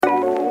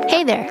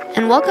Hey there,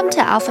 and welcome to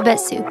Alphabet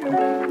Soup.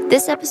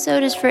 This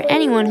episode is for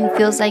anyone who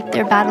feels like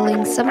they're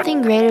battling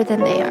something greater than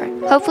they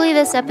are. Hopefully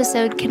this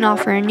episode can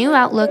offer a new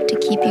outlook to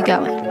keep you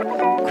going.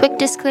 Quick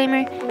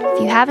disclaimer,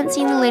 if you haven't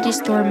seen the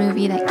latest Thor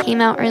movie that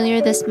came out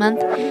earlier this month,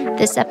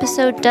 this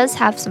episode does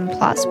have some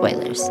plot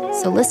spoilers,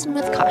 so listen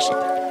with caution.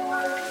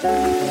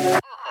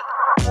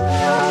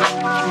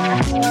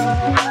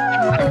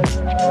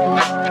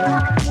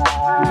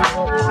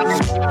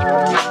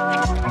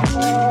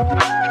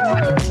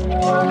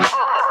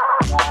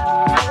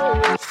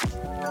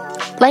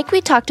 Like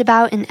we talked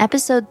about in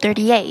episode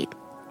 38,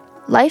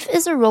 life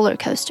is a roller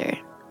coaster.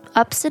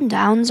 Ups and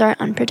downs are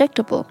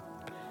unpredictable.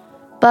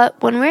 But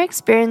when we're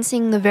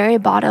experiencing the very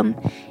bottom,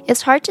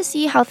 it's hard to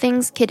see how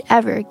things could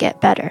ever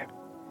get better.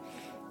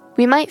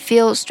 We might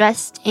feel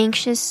stressed,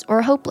 anxious,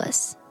 or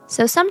hopeless.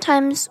 So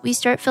sometimes we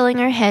start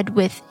filling our head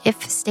with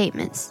if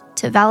statements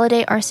to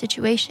validate our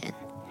situation.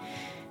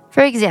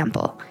 For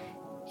example,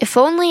 if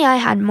only I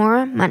had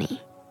more money,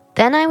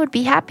 then I would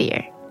be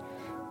happier.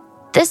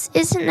 This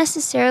isn't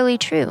necessarily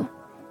true.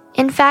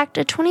 In fact,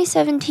 a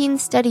 2017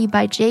 study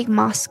by Jake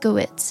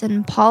Moskowitz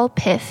and Paul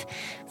Piff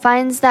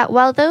finds that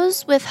while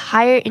those with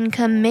higher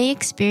income may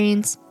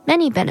experience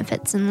many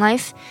benefits in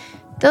life,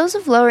 those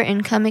of lower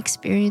income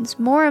experience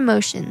more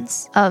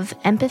emotions of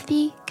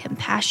empathy,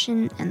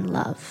 compassion, and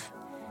love.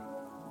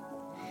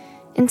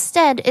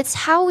 Instead, it's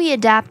how we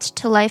adapt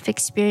to life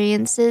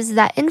experiences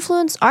that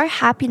influence our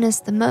happiness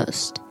the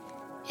most.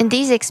 And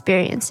these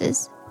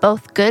experiences,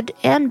 both good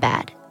and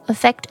bad,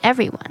 affect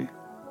everyone.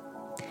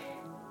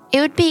 It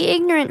would be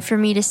ignorant for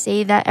me to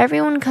say that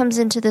everyone comes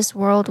into this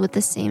world with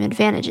the same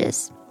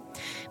advantages.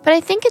 But I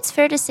think it's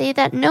fair to say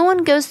that no one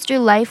goes through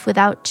life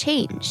without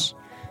change.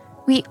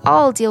 We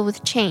all deal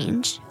with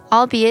change,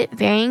 albeit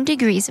varying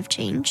degrees of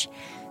change,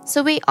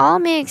 so we all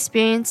may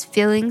experience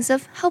feelings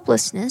of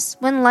helplessness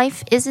when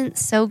life isn't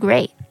so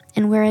great,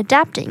 and we're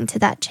adapting to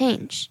that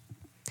change.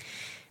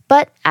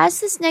 But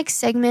as this next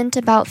segment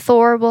about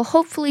Thor will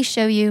hopefully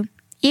show you,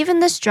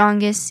 even the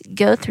strongest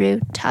go through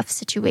tough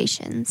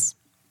situations.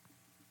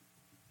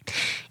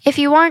 If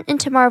you aren't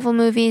into Marvel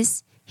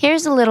movies,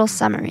 here's a little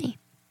summary.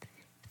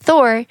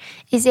 Thor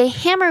is a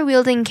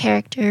hammer-wielding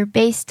character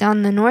based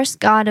on the Norse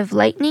god of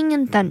lightning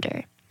and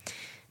thunder.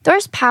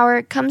 Thor's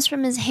power comes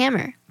from his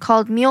hammer,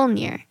 called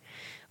Mjolnir,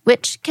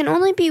 which can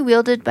only be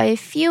wielded by a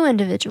few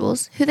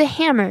individuals who the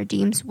hammer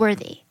deems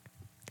worthy.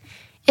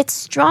 It's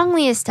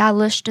strongly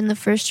established in the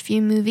first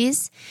few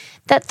movies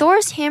that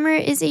Thor's hammer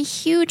is a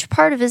huge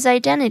part of his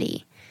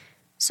identity.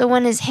 So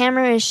when his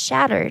hammer is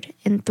shattered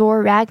in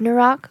Thor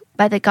Ragnarok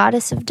by the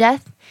goddess of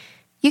death,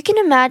 you can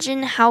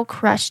imagine how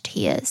crushed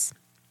he is.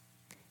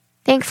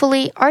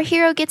 Thankfully, our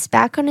hero gets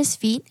back on his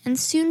feet and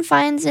soon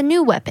finds a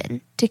new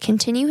weapon to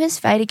continue his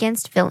fight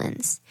against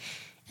villains,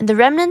 and the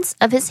remnants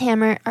of his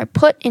hammer are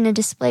put in a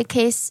display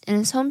case in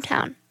his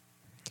hometown.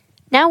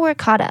 Now we're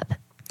caught up.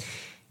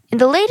 In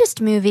the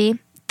latest movie,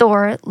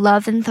 Thor,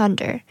 Love and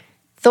Thunder,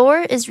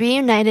 Thor is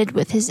reunited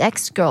with his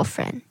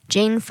ex-girlfriend,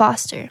 Jane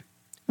Foster,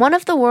 one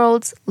of the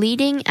world's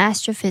leading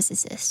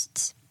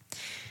astrophysicists.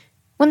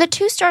 When the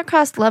two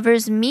star-crossed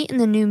lovers meet in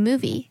the new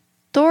movie,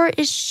 Thor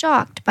is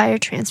shocked by her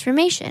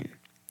transformation.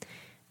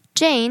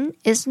 Jane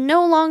is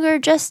no longer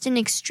just an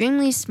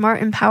extremely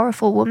smart and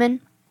powerful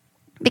woman,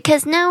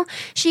 because now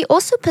she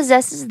also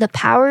possesses the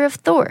power of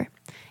Thor,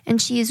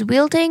 and she is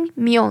wielding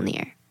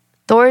Mjolnir,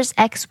 Thor's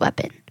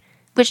ex-weapon,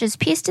 which has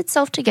pieced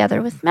itself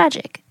together with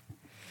magic.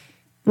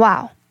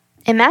 Wow,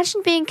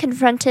 imagine being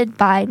confronted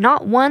by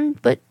not one,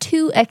 but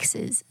two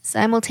exes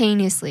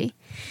simultaneously.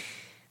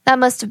 That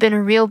must have been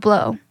a real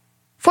blow.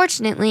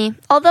 Fortunately,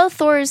 although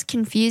Thor is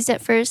confused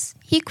at first,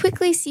 he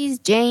quickly sees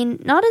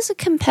Jane not as a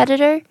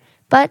competitor,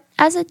 but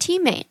as a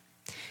teammate.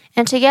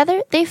 And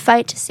together, they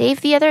fight to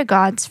save the other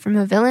gods from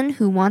a villain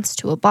who wants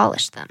to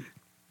abolish them.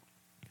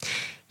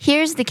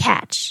 Here's the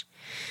catch.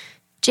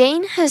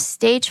 Jane has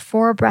stage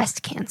 4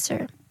 breast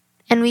cancer.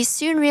 And we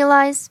soon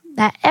realize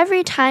that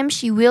every time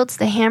she wields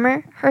the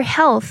hammer, her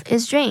health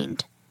is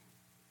drained.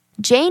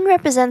 Jane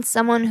represents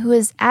someone who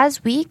is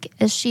as weak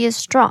as she is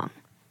strong.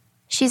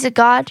 She's a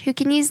god who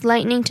can use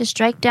lightning to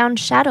strike down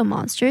shadow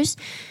monsters,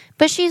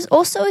 but she's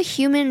also a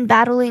human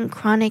battling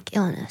chronic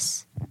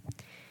illness.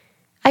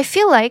 I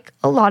feel like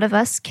a lot of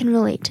us can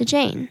relate to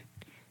Jane.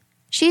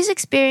 She's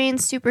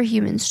experienced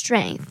superhuman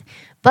strength,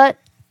 but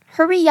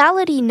her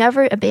reality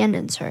never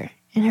abandons her,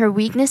 and her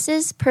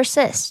weaknesses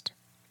persist.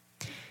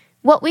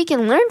 What we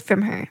can learn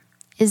from her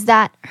is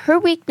that her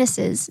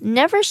weaknesses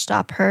never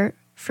stop her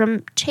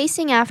from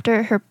chasing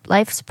after her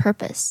life's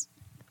purpose.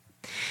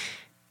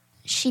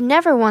 She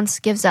never once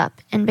gives up,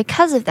 and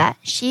because of that,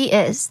 she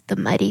is the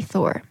mighty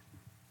Thor.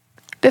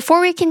 Before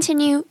we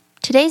continue,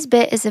 today's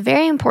bit is a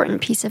very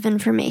important piece of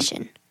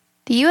information.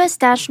 The U.S.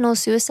 National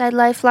Suicide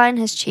Lifeline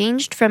has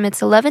changed from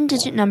its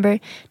 11-digit number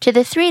to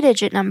the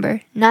 3-digit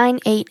number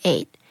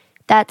 988.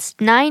 That's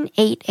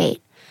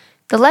 988.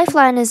 The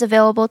Lifeline is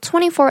available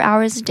 24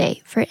 hours a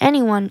day for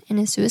anyone in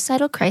a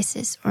suicidal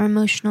crisis or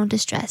emotional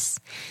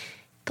distress.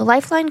 The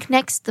Lifeline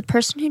connects the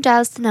person who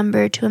dials the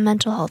number to a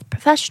mental health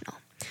professional.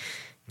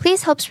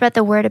 Please help spread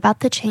the word about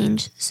the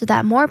change so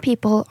that more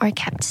people are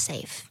kept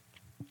safe.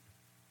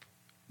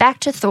 Back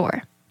to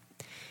Thor.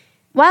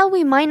 While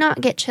we might not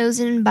get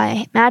chosen by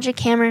a magic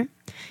hammer,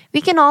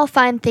 we can all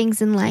find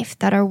things in life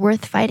that are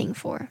worth fighting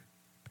for.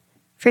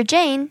 For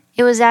Jane,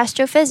 it was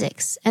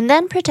astrophysics and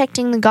then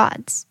protecting the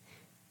gods.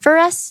 For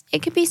us,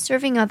 it could be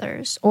serving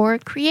others, or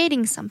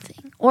creating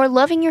something, or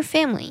loving your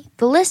family.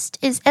 The list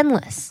is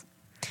endless.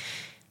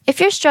 If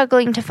you're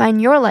struggling to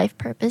find your life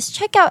purpose,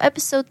 check out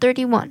episode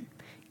 31,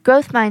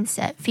 Growth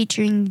Mindset,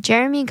 featuring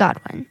Jeremy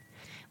Godwin.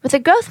 With a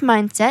growth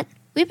mindset,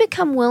 we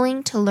become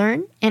willing to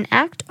learn and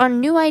act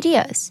on new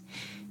ideas.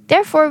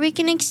 Therefore, we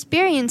can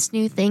experience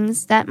new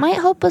things that might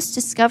help us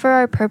discover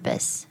our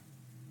purpose.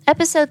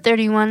 Episode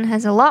 31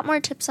 has a lot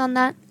more tips on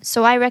that,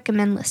 so I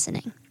recommend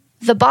listening.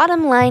 The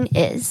bottom line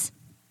is,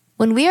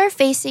 when we are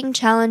facing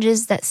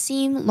challenges that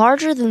seem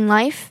larger than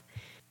life,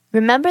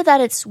 remember that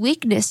it's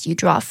weakness you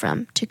draw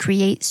from to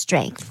create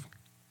strength.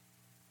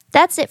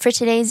 That's it for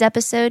today's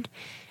episode.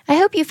 I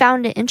hope you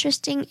found it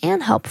interesting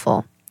and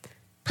helpful.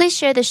 Please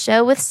share the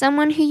show with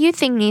someone who you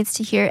think needs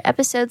to hear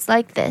episodes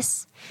like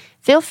this.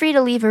 Feel free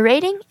to leave a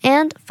rating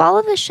and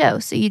follow the show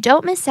so you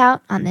don't miss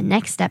out on the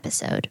next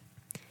episode.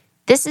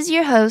 This is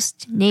your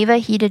host, Neva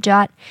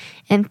Hidajat,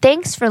 and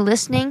thanks for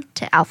listening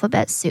to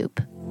Alphabet Soup.